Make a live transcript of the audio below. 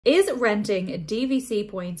Is renting DVC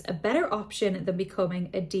points a better option than becoming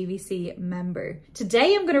a DVC member?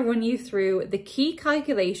 Today, I'm going to run you through the key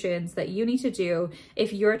calculations that you need to do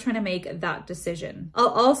if you're trying to make that decision. I'll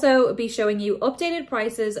also be showing you updated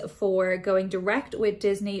prices for going direct with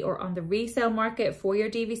Disney or on the resale market for your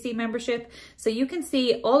DVC membership, so you can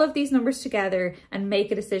see all of these numbers together and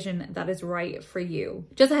make a decision that is right for you.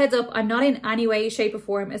 Just a heads up, I'm not in any way, shape or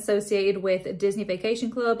form associated with Disney Vacation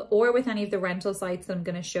Club or with any of the rental sites that I'm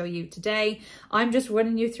going to show you today. I'm just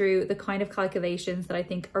running you through the kind of calculations that I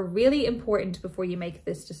think are really important before you make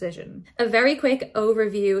this decision. A very quick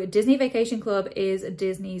overview: Disney Vacation Club is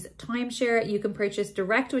Disney's timeshare. You can purchase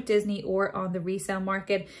direct with Disney or on the resale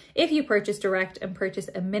market. If you purchase direct and purchase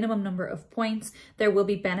a minimum number of points, there will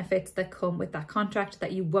be benefits that come with that contract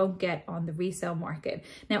that you won't get on the resale market.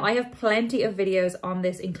 Now, I have plenty of videos on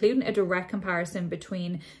this, including a direct comparison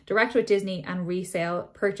between direct with Disney and resale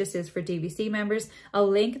purchases for DVC members.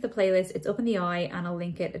 I'll link the playlist, it's up in the eye, and I'll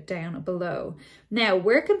link it down below. Now,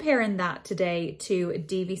 we're comparing that today to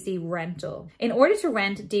DVC rental. In order to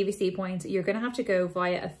rent DVC points, you're going to have to go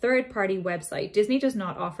via a third-party website. Disney does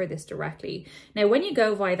not offer this directly. Now, when you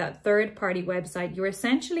go via that third-party website, you're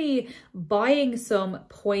essentially buying some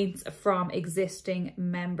points from existing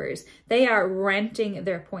members. They are renting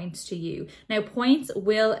their points to you. Now, points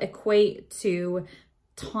will equate to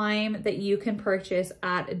time that you can purchase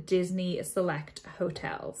at Disney select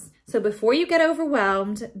hotels. So before you get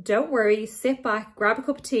overwhelmed, don't worry, sit back, grab a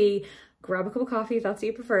cup of tea, grab a cup of coffee if that's what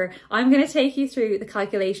you prefer. I'm going to take you through the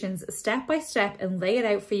calculations step by step and lay it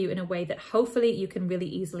out for you in a way that hopefully you can really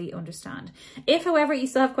easily understand. If, however, you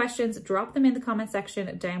still have questions, drop them in the comment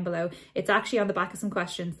section down below. It's actually on the back of some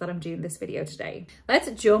questions that I'm doing this video today. Let's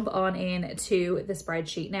jump on in to the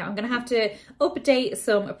spreadsheet. Now, I'm going to have to update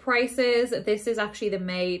some prices. This is actually the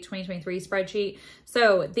May 2023 spreadsheet.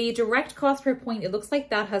 So the direct cost per point, it looks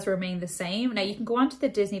like that has remained the same. Now, you can go onto the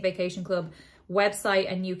Disney Vacation Club website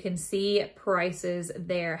and you can see prices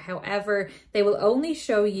there. However, they will only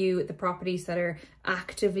show you the properties that are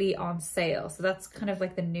actively on sale. So that's kind of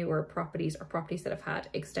like the newer properties or properties that have had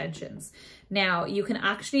extensions. Now, you can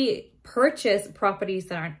actually purchase properties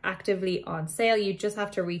that aren't actively on sale. You just have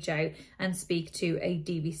to reach out and speak to a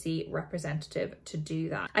DVC representative to do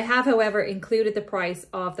that. I have, however, included the price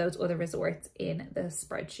of those other resorts in the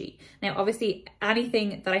spreadsheet. Now, obviously,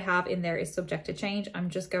 anything that I have in there is subject to change. I'm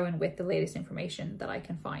just going with the latest information that I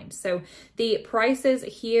can find. So the prices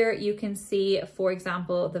here, you can see, for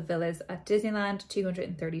example, the villas at Disneyland,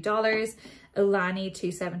 $230, Aulani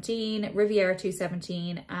 $217, Riviera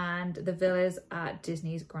 $217, and the villas at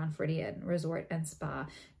Disney's Grand Floridian Resort and Spa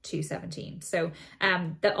 $217. So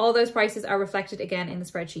all those prices are reflected again in the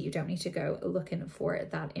spreadsheet. You don't need to go looking for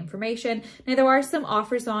that information. Now, there are some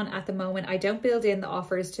offers on at the moment. I don't build in the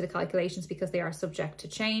offers to the calculations because they are subject to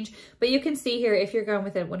change, but you can see here, if you're going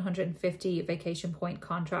with a 150 vacation point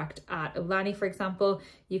contract at Aulani, for example,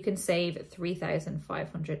 you can save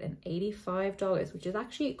 $3,585, which is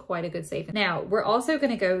actually quite a good saving. Now, we're also going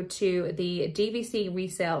to go to the DVC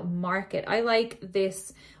resale market. I like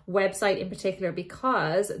this website in particular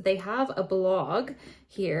because they have a blog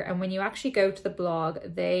here, and when you actually go to the blog,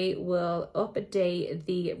 they will update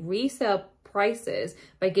the resale prices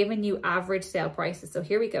by giving you average sale prices. So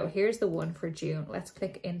here we go. Here's the one for June. Let's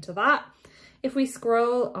click into that. If we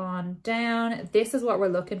scroll on down, this is what we're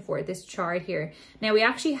looking for, this chart here. Now, we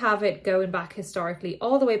actually have it going back historically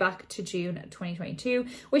all the way back to June 2022,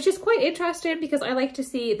 which is quite interesting because I like to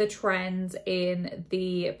see the trends in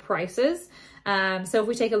the prices. So if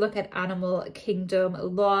we take a look at Animal Kingdom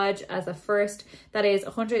Lodge as a first, that is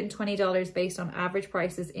 $120 based on average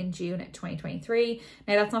prices in June 2023.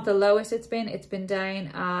 Now, that's not the lowest it's been down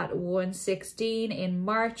at $116 in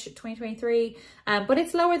March 2023, but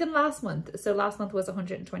it's lower than last month. So last month was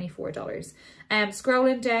 $124.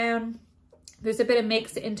 Scrolling down, there's a bit of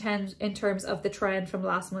mix in terms of the trend from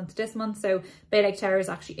last month to this month. So Bay Lake Tower has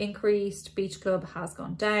actually increased, Beach Club has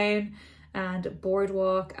gone down, and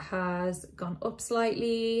Boardwalk has gone up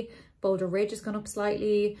slightly. Boulder Ridge has gone up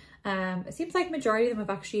slightly. It seems like majority of them have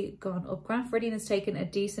actually gone up. Grand Floridian has taken a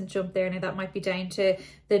decent jump there. Now, that might be down to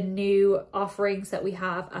the new offerings that we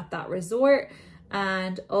have at that resort.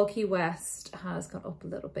 And All Key West has gone up a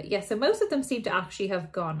little bit. Yeah, so most of them seem to actually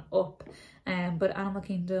have gone up. But Animal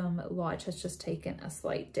Kingdom Lodge has just taken a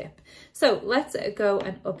slight dip. So let's go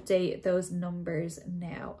and update those numbers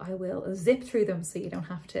now. I will zip through them so you don't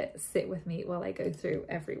have to sit with me while I go through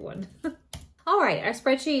everyone. All right, our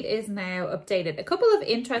spreadsheet is now updated. A couple of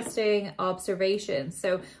interesting observations.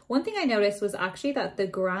 So one thing I noticed was actually that the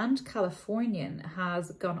Grand Californian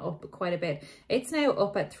has gone up quite a bit. It's now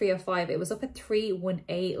up at 305. It was up at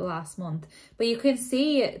 318 last month. But you can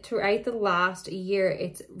see throughout the last year,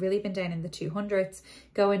 it's really been down in the 200s,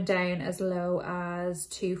 going down as low as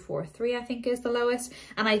 243, I think is the lowest.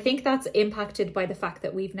 And I think that's impacted by the fact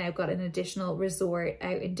that we've now got an additional resort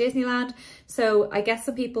out in Disneyland. So I guess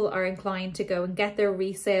some people are inclined to go and get their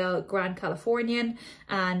resale Grand Californian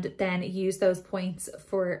and then use those points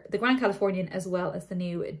for the Grand Californian as well as the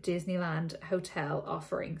new Disneyland hotel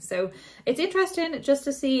offering. So it's interesting just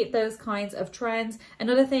to see those kinds of trends.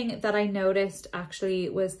 Another thing that I noticed actually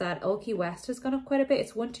was that Old Key West has gone up quite a bit.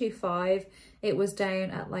 It's 125. It was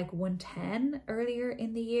down at like 110 earlier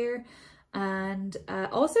in the year. And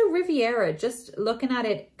also Riviera, just looking at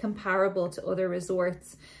it comparable to other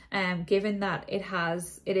resorts, given that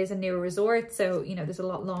it is a newer resort, so you know there's a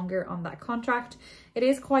lot longer on that contract, it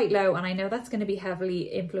is quite low. And I know that's going to be heavily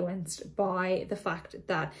influenced by the fact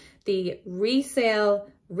that the resale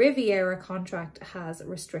Riviera contract has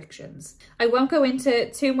restrictions. I won't go into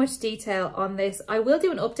too much detail on this. I will do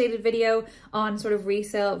an updated video on sort of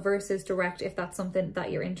resale versus direct if that's something that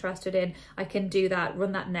you're interested in. I can do that,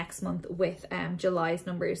 run that next month with July's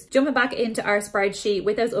numbers. Jumping back into our spreadsheet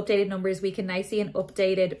with those updated numbers, we can now see an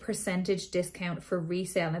updated percentage discount for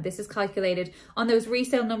resale. Now this is calculated on those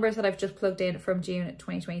resale numbers that I've just plugged in from June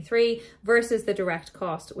 2023 versus the direct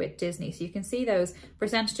cost with Disney. So you can see those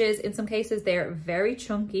percentages. In some cases they're very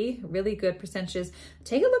chunky, really good percentages.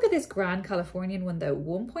 Take a look at this Grand Californian one though,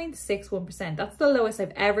 1.61%. That's the lowest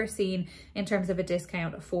I've ever seen in terms of a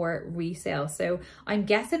discount for resale. So I'm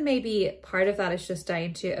guessing maybe part of that is just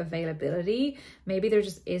down to availability. Maybe there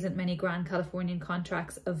just isn't many Grand Californian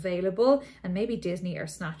contracts available, and maybe Disney are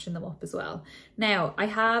snatching them up as well. Now, I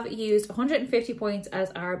have used 150 points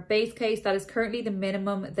as our base case. That is currently the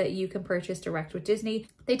minimum that you can purchase direct with Disney.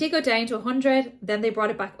 They did go down to 100, then they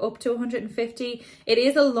brought it back up to 150. It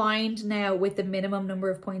is aligned now with the minimum number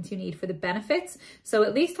of points you need for the benefits. So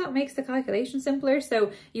at least that makes the calculation simpler.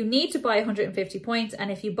 So you need to buy 150 points. And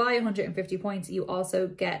if you buy 150 points, you also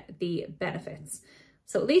get the benefits.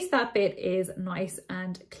 So at least that bit is nice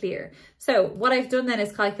and clear. So what I've done then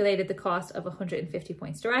is calculated the cost of 150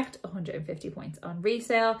 points direct, 150 points on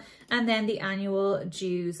resale, and then the annual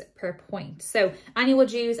dues per point. So annual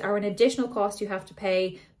dues are an additional cost you have to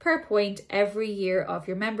pay per point every year of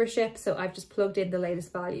your membership. So I've just plugged in the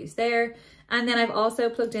latest values there. And then I've also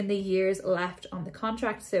plugged in the years left on the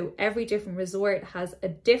contract. So every different resort has a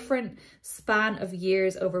different span of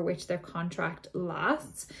years over which their contract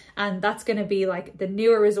lasts. And that's going to be like the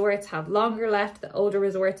newer resorts have longer left, the older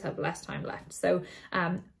resorts have less time left. So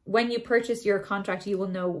when you purchase your contract, you will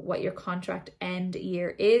know what your contract end year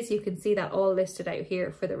is. You can see that all listed out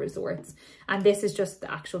here for the resorts. And this is just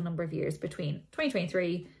the actual number of years between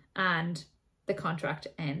 2023 and the contract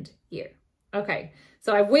end year. Okay,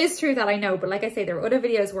 so I whizzed through that, I know, but like I say, there are other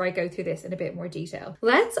videos where I go through this in a bit more detail.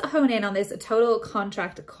 Let's hone in on this total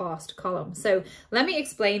contract cost column. So let me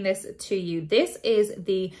explain this to you. This is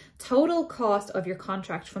the total cost of your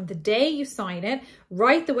contract from the day you sign it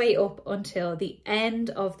right the way up until the end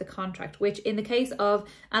of the contract, which in the case of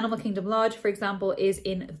Animal Kingdom Lodge, for example, is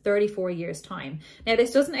in 34 years time. Now,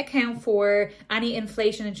 this doesn't account for any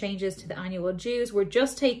inflation and changes to the annual dues. We're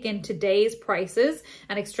just taking today's prices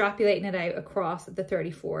and extrapolating it out across the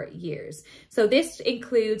 34 years. So this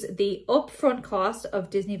includes the upfront cost of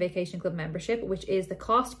Disney Vacation Club membership, which is the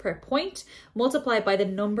cost per point multiplied by the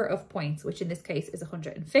number of points, which in this case is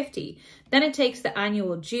 150. Then it takes the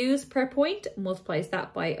annual dues per point, multiplies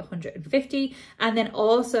that by 150, and then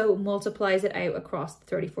also multiplies it out across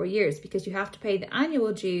 34 years because you have to pay the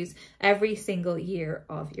annual dues every single year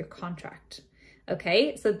of your contract.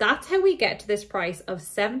 Okay, so that's how we get to this price of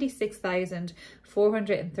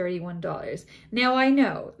 $76,431. Now I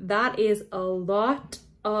know that is a lot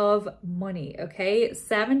of money, okay?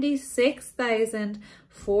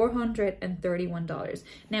 $76,431.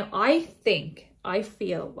 Now I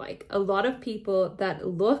feel like a lot of people that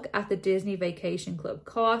look at the Disney Vacation Club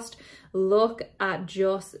cost look at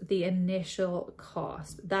just the initial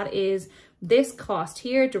cost. That is this cost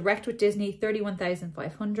here, direct with Disney,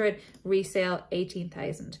 $31,500, resale,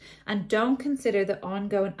 $18,000. And don't consider the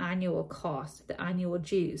ongoing annual cost, the annual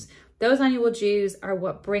dues. Those annual dues are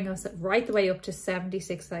what bring us right the way up to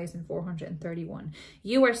 $76,431.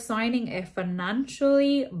 You are signing a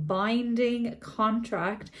financially binding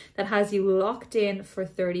contract that has you locked in for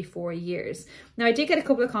 34 years. Now, I did get a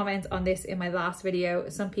couple of comments on this in my last video.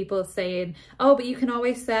 Some people saying, oh, but you can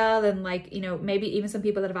always sell, and like, you know, maybe even some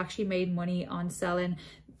people that have actually made money on selling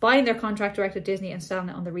buying their contract direct at Disney and selling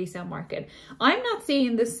it on the resale market. I'm not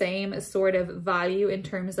seeing the same sort of value in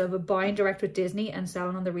terms of buying direct with Disney and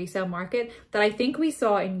selling on the resale market that I think we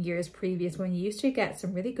saw in years previous, when you used to get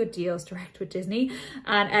some really good deals direct with Disney.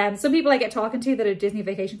 And some people I get talking to that are Disney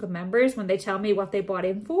Vacation Club members, when they tell me what they bought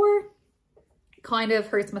in for, kind of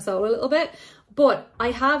hurts my soul a little bit. But I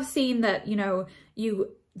have seen that, you know,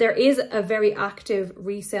 there is a very active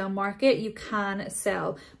resale market. You can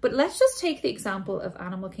sell. But let's just take the example of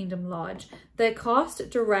Animal Kingdom Lodge. The cost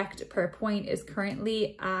direct per point is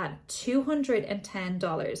currently at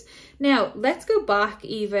 $210. Now, let's go back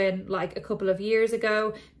even like a couple of years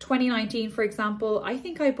ago, 2019, for example. I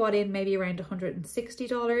think I bought in maybe around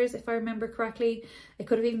 $160, if I remember correctly. It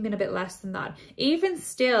could have even been a bit less than that. Even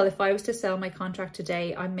still, if I was to sell my contract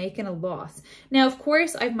today, I'm making a loss. Now, of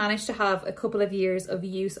course, I've managed to have a couple of years of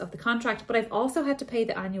use of the contract, but I've also had to pay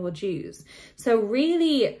the annual dues. So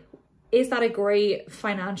really, is that a great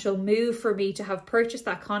financial move for me to have purchased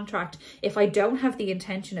that contract if I don't have the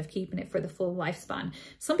intention of keeping it for the full lifespan?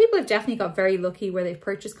 Some people have definitely got very lucky where they've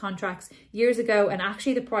purchased contracts years ago and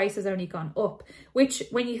actually the price has only gone up, which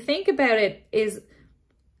when you think about it is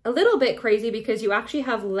a little bit crazy because you actually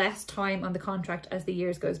have less time on the contract as the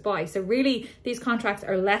years goes by. So really these contracts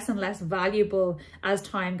are less and less valuable as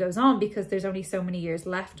time goes on because there's only so many years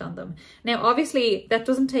left on them. Now, obviously that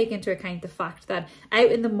doesn't take into account the fact that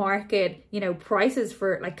out in the market, you know, prices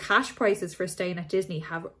for like cash prices for staying at Disney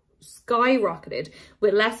have skyrocketed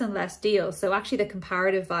with less and less deals. So actually the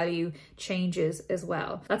comparative value changes as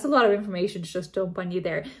well. That's a lot of information to just dump on you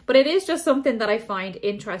there, but it is just something that I find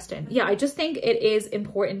interesting. Yeah, I just think it is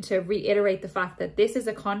important to reiterate the fact that this is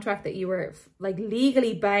a contract that you were like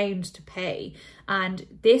legally bound to pay. And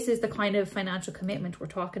this is the kind of financial commitment we're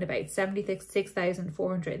talking about,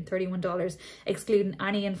 $76,431, excluding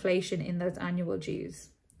any inflation in those annual dues.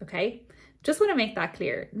 Okay. Just want to make that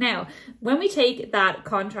clear. Now, when we take that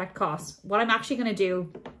contract cost, what I'm actually going to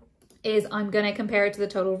do is I'm going to compare it to the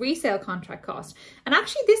total resale contract cost. And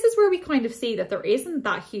actually, this is where we kind of see that there isn't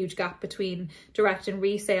that huge gap between direct and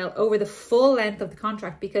resale over the full length of the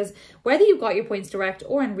contract, because whether you got your points direct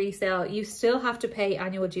or in resale, you still have to pay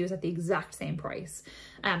annual dues at the exact same price.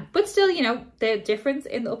 But still, you know, the difference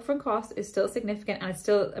in the upfront cost is still significant and it's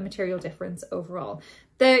still a material difference overall.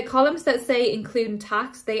 The columns that say including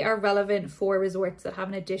tax, they are relevant for resorts that have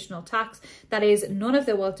an additional tax. That is none of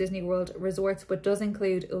the Walt Disney World resorts, but does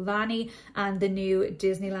include Aulani and the new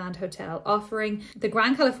Disneyland Hotel offering. The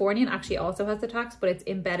Grand Californian actually also has the tax, but it's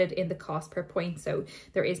embedded in the cost per point. So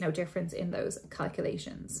there is no difference in those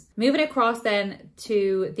calculations. Moving across then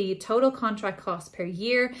to the total contract cost per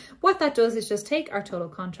year. What that does is just take our total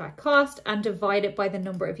contract cost and divide it by the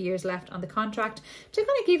number of years left on the contract to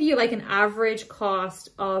kind of give you like an average cost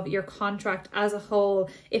of your contract as a whole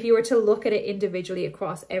if you were to look at it individually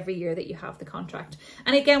across every year that you have the contract.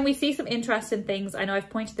 And again, we see some interesting things. I know I've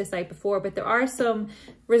pointed this out before, but there are some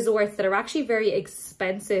resorts that are actually very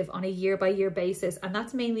expensive on a year-by-year basis, and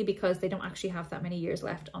that's mainly because they don't actually have that many years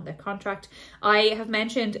left on their contract. I have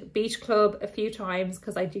mentioned Beach Club a few times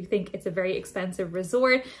because I do think it's a very expensive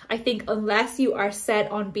resort. I think unless you are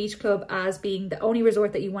set on Beach Club as being the only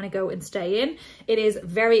resort that you want to go and stay in, it is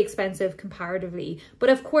very expensive comparatively. But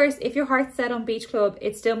of course, if your heart's set on Beach Club,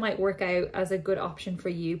 it still might work out as a good option for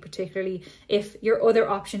you, particularly if your other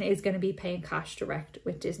option is going to be paying cash direct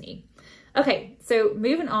with Disney. Okay, so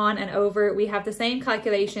moving on and over, we have the same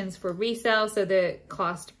calculations for resale, so the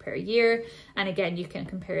cost per year. And again, you can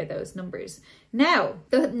compare those numbers. Now,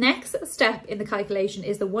 the next step in the calculation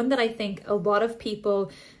is the one that I think a lot of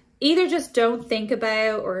people either just don't think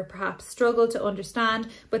about or perhaps struggle to understand,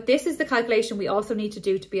 but this is the calculation we also need to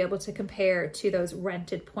do to be able to compare to those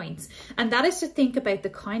rented points. And that is to think about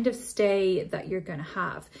the kind of stay that you're going to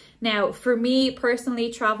have. Now, for me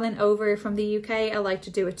personally, traveling over from the UK, I like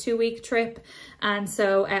to do a 2-week trip. And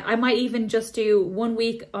so I might even just do 1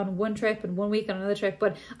 week on one trip and 1 week on another trip,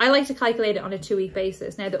 but I like to calculate it on a 2-week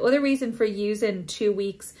basis. Now, the other reason for using 2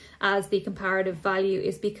 weeks as the comparative value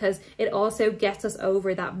is because it also gets us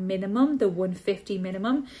over that minimum, the 150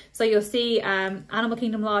 minimum. So you'll see Animal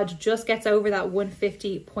Kingdom Lodge just gets over that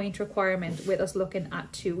 150 point requirement with us looking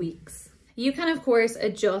at 2 weeks. You can, of course,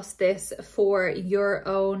 adjust this for your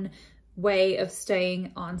own way of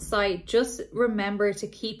staying on site. Just remember to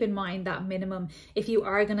keep in mind that minimum if you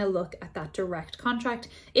are going to look at that direct contract.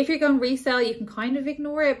 If you're going resale, you can kind of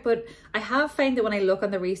ignore it, but I have found that when I look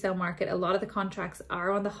on the resale market, a lot of the contracts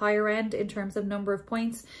are on the higher end in terms of number of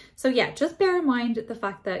points. So yeah, just bear in mind the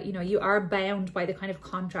fact that, you know, you are bound by the kind of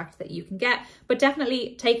contract that you can get, but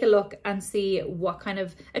definitely take a look and see what kind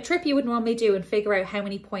of a trip you would normally do and figure out how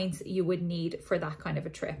many points you would need for that kind of a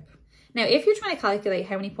trip. Now, if you're trying to calculate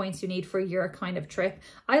how many points you need for your kind of trip,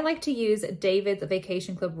 I like to use David's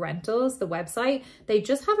Vacation Club Rentals, the website. They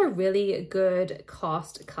just have a really good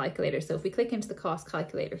cost calculator. So if we click into the cost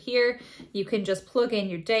calculator here, you can just plug in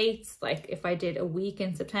your dates, like if I did a week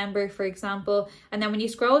in September, for example, and then when you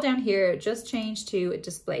scroll down here, just change to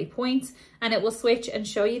display points, and it will switch and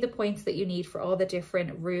show you the points that you need for all the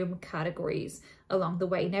different room categories along the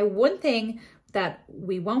way. Now, one thing that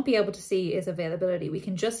we won't be able to see is availability. We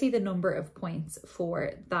can just see the number of points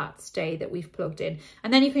for that stay that we've plugged in.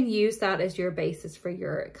 And then you can use that as your basis for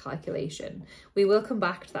your calculation. We will come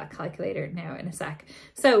back to that calculator now in a sec.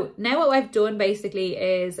 So now what I've done basically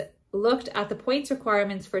is looked at the points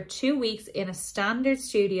requirements for 2 weeks in a standard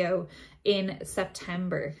studio in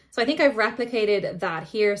September. So I think I've replicated that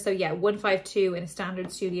here. So yeah, 152 in a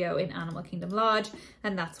standard studio in Animal Kingdom Lodge.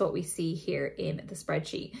 And that's what we see here in the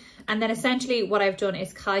spreadsheet. And then essentially what I've done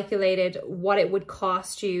is calculated what it would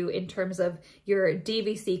cost you in terms of your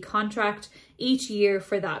DVC contract each year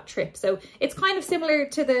for that trip. So it's kind of similar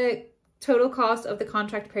to the total cost of the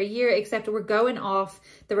contract per year, except we're going off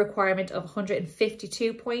the requirement of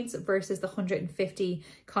 152 points versus the 150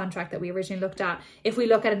 contract that we originally looked at. If we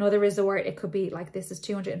look at another resort, it could be like, this is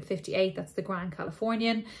 258, that's the Grand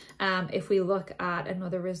Californian. If we look at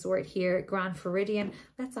another resort here, Grand Floridian,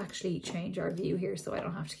 let's actually change our view here so I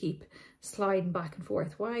don't have to keep sliding back and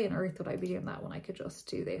forth. Why on earth would I be doing that when I could just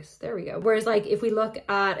do this? There we go. Whereas like if we look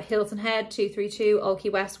at Hilton Head 232, Old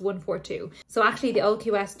Key West 142. So actually the Old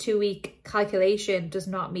Key West 2 week calculation does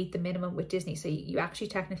not meet the minimum with Disney. So you actually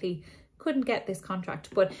technically couldn't get this contract,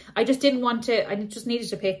 but I just didn't want to, I just needed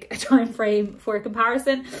to pick a time frame for a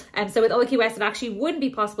comparison. And so with Old Key West, it actually wouldn't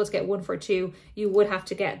be possible to get 142. You would have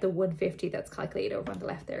to get the 150 that's calculated over on the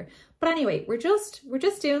left there. But anyway, we're just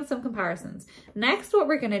doing some comparisons. Next, what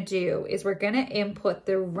we're going to do is we're going to input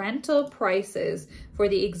the rental prices for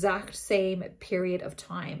the exact same period of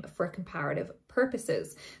time for comparative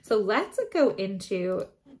purposes. So let's go into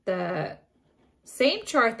the same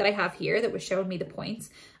chart that I have here that was showing me the points,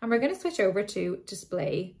 and we're going to switch over to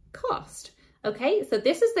display cost. Okay, so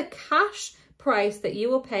this is the cash price that you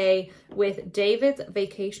will pay with David's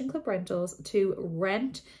Vacation Club Rentals to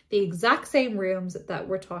rent the exact same rooms that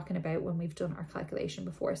we're talking about when we've done our calculation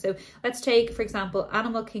before. So let's take, for example,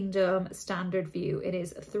 Animal Kingdom standard view. It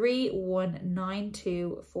is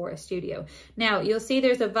 3,192 for a studio. Now you'll see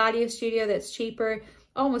there's a value studio that's cheaper,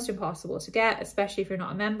 almost impossible to get, especially if you're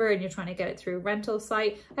not a member and you're trying to get it through a rental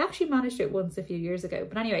site. I actually managed it once a few years ago,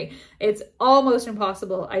 but anyway, it's almost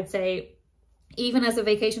impossible. I'd say even as a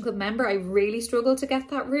Vacation Club member, I really struggle to get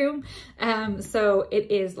that room. So it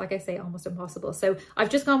is, like I say, almost impossible. So I've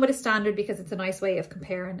just gone with a standard because it's a nice way of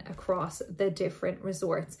comparing across the different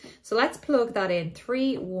resorts. So let's plug that in,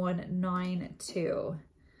 3,192.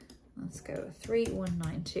 Let's go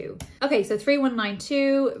 3,192. Okay, so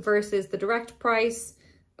 3,192 versus the direct price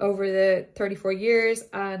over the 34 years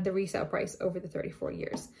and the resale price over the 34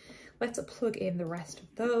 years. Let's plug in the rest of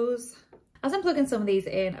those. As I'm plugging some of these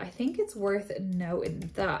in, I think it's worth noting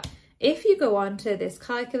that if you go onto this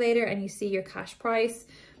calculator and you see your cash price,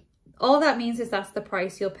 all that means is that's the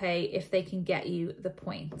price you'll pay if they can get you the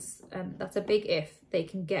points. And that's a big if, they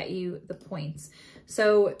can get you the points.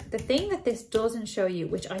 So the thing that this doesn't show you,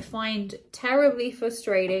 which I find terribly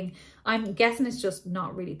frustrating, I'm guessing it's just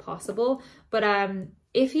not really possible, but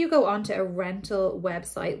if you go onto a rental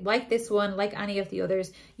website like this one, like any of the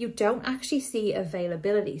others, you don't actually see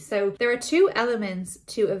availability. So there are two elements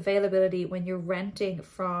to availability when you're renting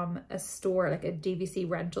from a store, like a DVC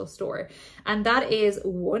rental store. And that is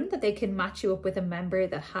one, that they can match you up with a member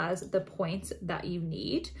that has the points that you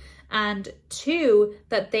need. And two,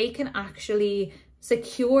 that they can actually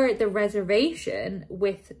secure the reservation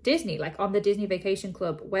with Disney, like on the Disney Vacation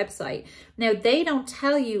Club website. Now, they don't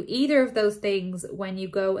tell you either of those things when you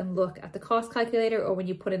go and look at the cost calculator or when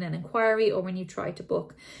you put in an inquiry or when you try to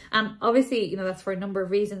book. And obviously, you know, that's for a number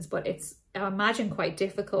of reasons, but it's, I imagine, quite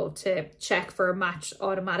difficult to check for a match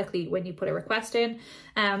automatically when you put a request in.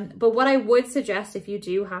 But what I would suggest, if you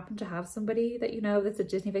do happen to have somebody that you know that's a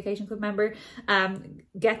Disney Vacation Club member,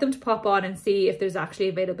 get them to pop on and see if there's actually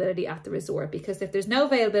availability at the resort. Because if there's no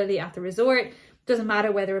availability at the resort, doesn't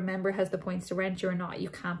matter whether a member has the points to rent you or not, you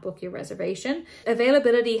can't book your reservation.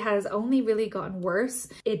 Availability has only really gotten worse.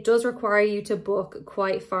 It does require you to book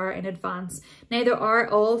quite far in advance. Now, there are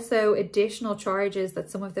also additional charges that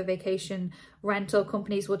some of the vacation rental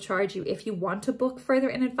companies will charge you if you want to book further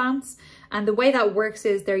in advance. And the way that works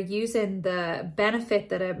is they're using the benefit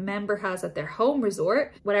that a member has at their home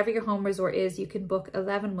resort. Whatever your home resort is, you can book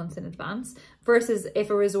 11 months in advance, versus if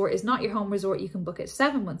a resort is not your home resort, you can book it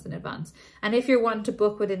 7 months in advance. And if you're wanting to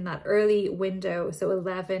book within that early window, so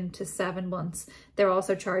 11 to 7 months, they're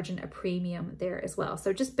also charging a premium there as well.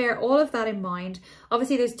 So just bear all of that in mind.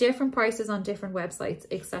 Obviously there's different prices on different websites,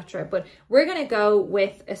 etc. But we're going to go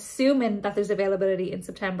with assuming that there's availability in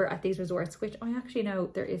September at these resorts, which I actually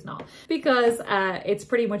know there is not, because it's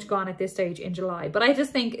pretty much gone at this stage in July. But I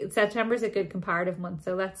just think September is a good comparative month.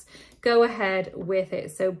 So let's go ahead with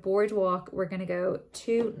it. So Boardwalk, we're going to go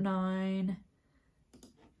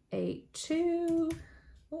 2982.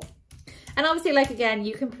 Oh. And obviously, like, again,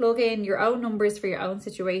 you can plug in your own numbers for your own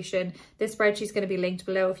situation. This spreadsheet is going to be linked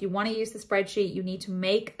below. If you want to use the spreadsheet, you need to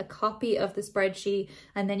make a copy of the spreadsheet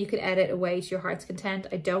and then you can edit away to your heart's content.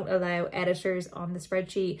 I don't allow editors on the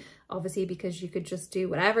spreadsheet, obviously, because you could just do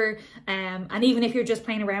whatever. And even if you're just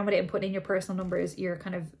playing around with it and putting in your personal numbers, you're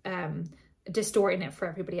kind of distorting it for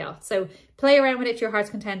everybody else. So play around with it to your heart's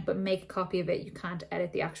content, but make a copy of it. You can't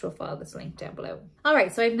edit the actual file that's linked down below. All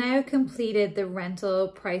right, so I've now completed the rental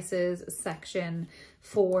prices section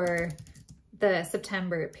for the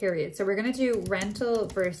September period. So we're going to do rental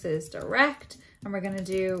versus direct, and we're going to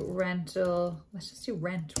do rental. Let's just do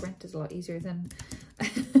rent. Rent is a lot easier than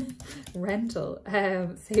rental.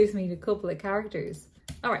 Saves me a couple of characters.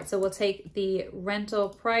 All right, so we'll take the rental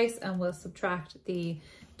price and we'll subtract the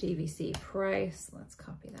DVC price. Let's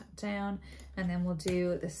copy that down, and then we'll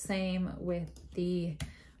do the same with the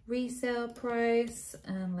resale price,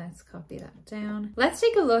 and let's copy that down. Let's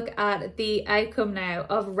take a look at the outcome now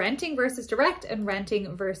of renting versus direct and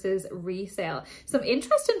renting versus resale. Some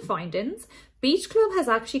interesting findings. Beach Club has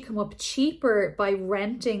actually come up cheaper by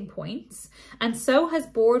renting points, and so has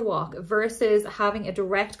Boardwalk versus having a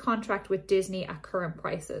direct contract with Disney at current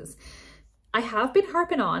prices. I have been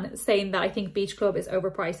harping on saying that I think Beach Club is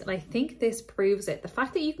overpriced, and I think this proves it. The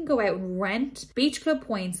fact that you can go out and rent Beach Club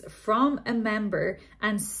points from a member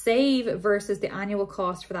and save versus the annual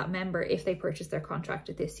cost for that member if they purchase their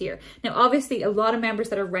contract this year. Now, obviously, a lot of members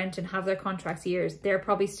that are renting have their contracts years. They're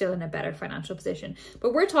probably still in a better financial position.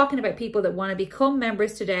 But we're talking about people that want to become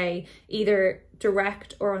members today, either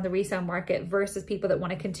direct or on the resale market, versus people that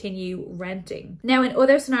want to continue renting. Now, in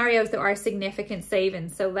other scenarios, there are significant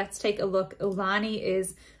savings. So let's take a look. Ulani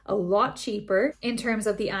is a lot cheaper in terms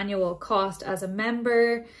of the annual cost as a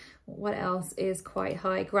member. What else is quite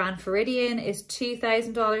high? Grand Floridian is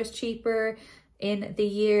 $2,000 cheaper in the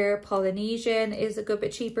year. Polynesian is a good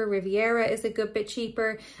bit cheaper. Riviera is a good bit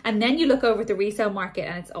cheaper. And then you look over at the resale market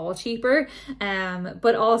and it's all cheaper.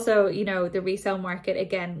 But also, you know, the resale market,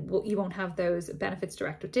 again, you won't have those benefits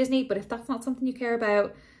direct with Disney. But if that's not something you care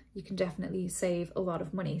about, you can definitely save a lot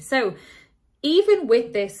of money. So even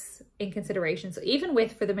with this in consideration, so even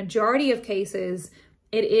with, for the majority of cases,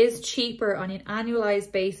 it is cheaper on an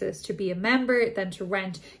annualized basis to be a member than to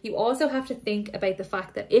rent. You also have to think about the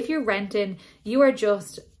fact that if you're renting, you are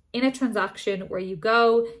just in a transaction where you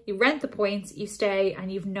go, you rent the points, you stay,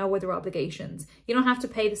 and you've no other obligations. You don't have to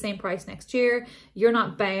pay the same price next year. You're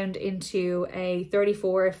not bound into a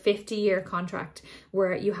 34, 50-year contract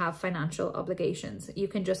where you have financial obligations. You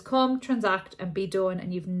can just come, transact, and be done,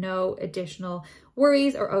 and you've no additional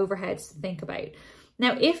worries or overheads to think about.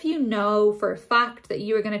 Now, if you know for a fact that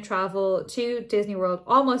you are going to travel to Disney World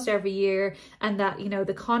almost every year and that, you know,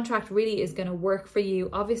 the contract really is going to work for you,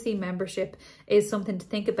 obviously membership is something to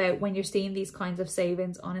think about when you're seeing these kinds of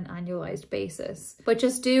savings on an annualized basis. But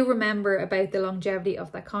just do remember about the longevity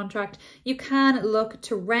of that contract. You can look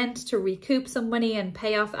to rent to recoup some money and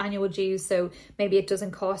pay off annual dues, so maybe it doesn't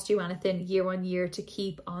cost you anything year on year to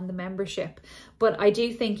keep on the membership. But I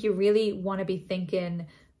do think you really want to be thinking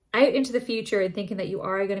out into the future and thinking that you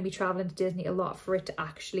are going to be traveling to Disney a lot for it to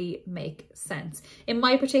actually make sense. In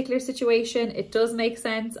my particular situation, it does make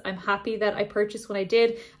sense. I'm happy that I purchased when I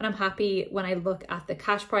did, and I'm happy when I look at the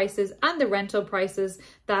cash prices and the rental prices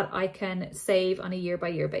that I can save on a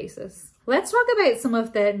year-by-year basis. Let's talk about some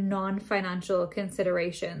of the non-financial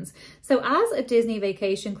considerations. So as a Disney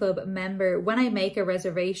Vacation Club member, when I make a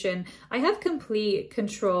reservation, I have complete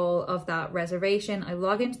control of that reservation. I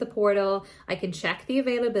log into the portal, I can check the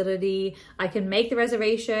availability, I can make the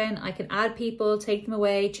reservation, I can add people, take them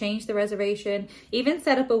away, change the reservation, even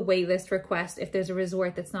set up a waitlist request if there's a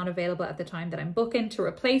resort that's not available at the time that I'm booking to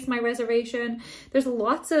replace my reservation. There's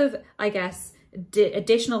lots of, I guess,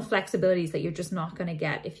 additional flexibilities that you're just not going to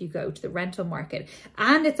get if you go to the rental market.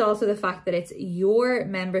 And it's also the fact that it's your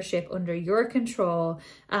membership under your control,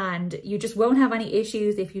 and you just won't have any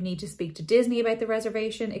issues if you need to speak to Disney about the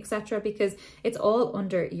reservation, etc., because it's all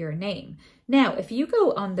under your name. Now, if you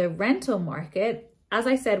go on the rental market, as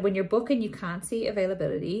I said, when you're booking, you can't see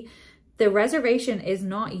availability. The reservation is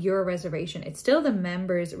not your reservation. It's still the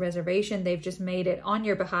member's reservation. They've just made it on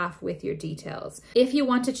your behalf with your details. If you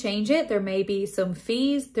want to change it, there may be some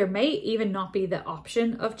fees. There may even not be the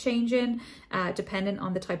option of changing, depending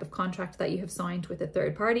on the type of contract that you have signed with a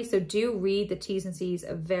third party. So do read the T's and C's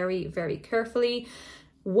very, very carefully.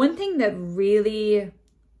 One thing that really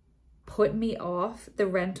put me off the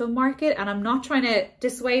rental market, and I'm not trying to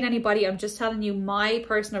dissuade anybody, I'm just telling you my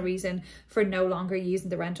personal reason for no longer using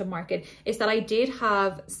the rental market, is that I did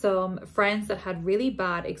have some friends that had really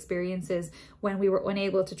bad experiences when we were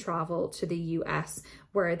unable to travel to the US,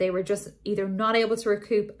 where they were just either not able to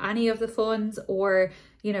recoup any of the funds, or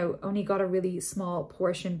only got a really small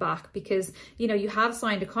portion back because, you have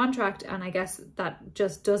signed a contract, and I guess that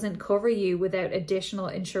just doesn't cover you without additional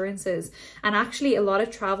insurances. And actually a lot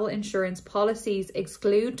of travel insurance policies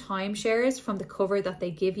exclude timeshares from the cover that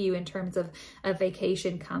they give you in terms of a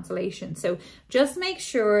vacation cancellation. So just make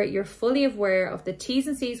sure you're fully aware of the T's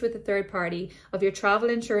and C's with the third party, of your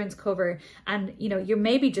travel insurance cover, and you're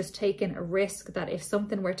maybe just taking a risk that if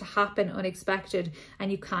something were to happen unexpected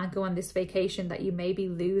and you can't go on this vacation, that you may be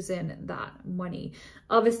losing that money.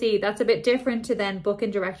 Obviously, that's a bit different to then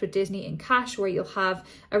booking direct with Disney in cash, where you'll have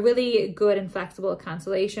a really good and flexible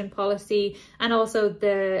cancellation policy, and also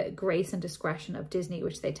the grace and discretion of Disney,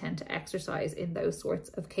 which they tend to exercise in those sorts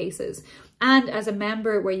of cases. And as a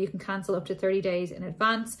member, where you can cancel up to 30 days in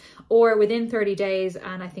advance or within 30 days,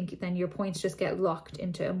 and I think then your points just get locked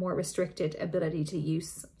into a more restricted ability to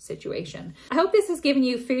use situation. I hope this has given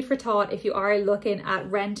you food for thought if you are looking at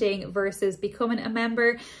renting versus becoming a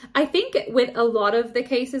member. I think with a lot of the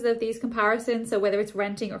cases of these comparisons, so whether it's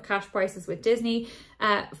renting or cash prices with Disney,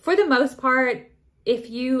 for the most part,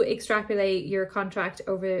 if you extrapolate your contract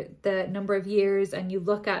over the number of years and you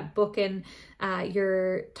look at booking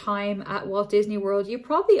your time at Walt Disney World, you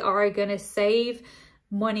probably are going to save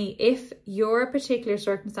money if your particular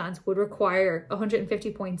circumstance would require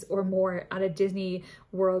 150 points or more at a Disney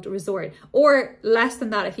World resort, or less than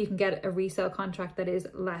that if you can get a resale contract that is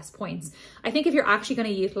less points. I think if you're actually going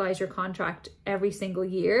to utilize your contract every single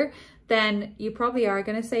year, then you probably are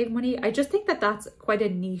going to save money. I just think that that's quite a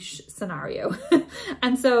niche scenario.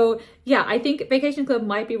 And so, yeah, I think Vacation Club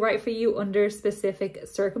might be right for you under specific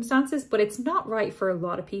circumstances, but it's not right for a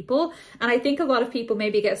lot of people. And I think a lot of people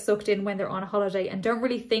maybe get sucked in when they're on a holiday and don't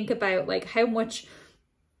really think about like how much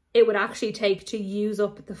it would actually take to use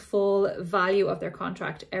up the full value of their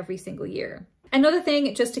contract every single year. Another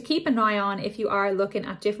thing just to keep an eye on if you are looking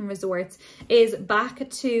at different resorts is back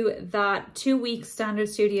to that 2-week standard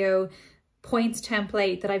studio points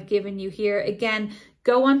template that I've given you here. Again,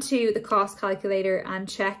 go onto the cost calculator and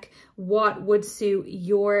check what would suit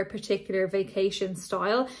your particular vacation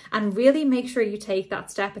style, and really make sure you take that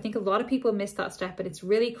step. I think a lot of people miss that step, but it's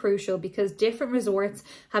really crucial because different resorts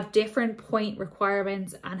have different point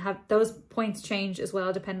requirements, and have those points change as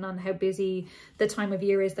well depending on how busy the time of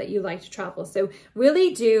year is that you like to travel. So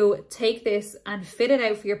really do take this and fit it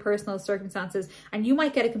out for your personal circumstances, and you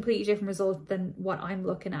might get a completely different result than what I'm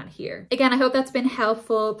looking at here. Again, I hope that's been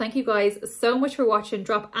helpful. Thank you guys so much for watching.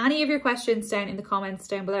 Drop any of your questions down in the comments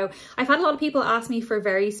down below. I've had a lot of people ask me for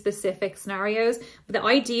very specific scenarios, but the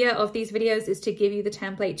idea of these videos is to give you the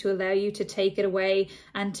template to allow you to take it away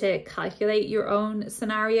and to calculate your own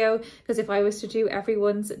scenario. Because if I was to do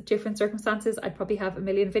everyone's different circumstances, I'd probably have a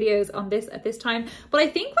million videos on this at this time. But I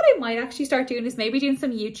think what I might actually start doing is maybe doing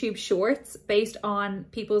some YouTube shorts based on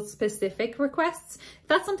people's specific requests. If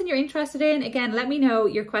that's something you're interested in, again, let me know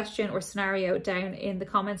your question or scenario down in the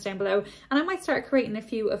comments down below, and I might start creating a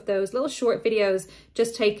few of those little short videos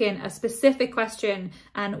just taking a specific question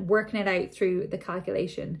and working it out through the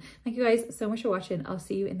calculation. Thank you guys so much for watching. I'll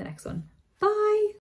see you in the next one.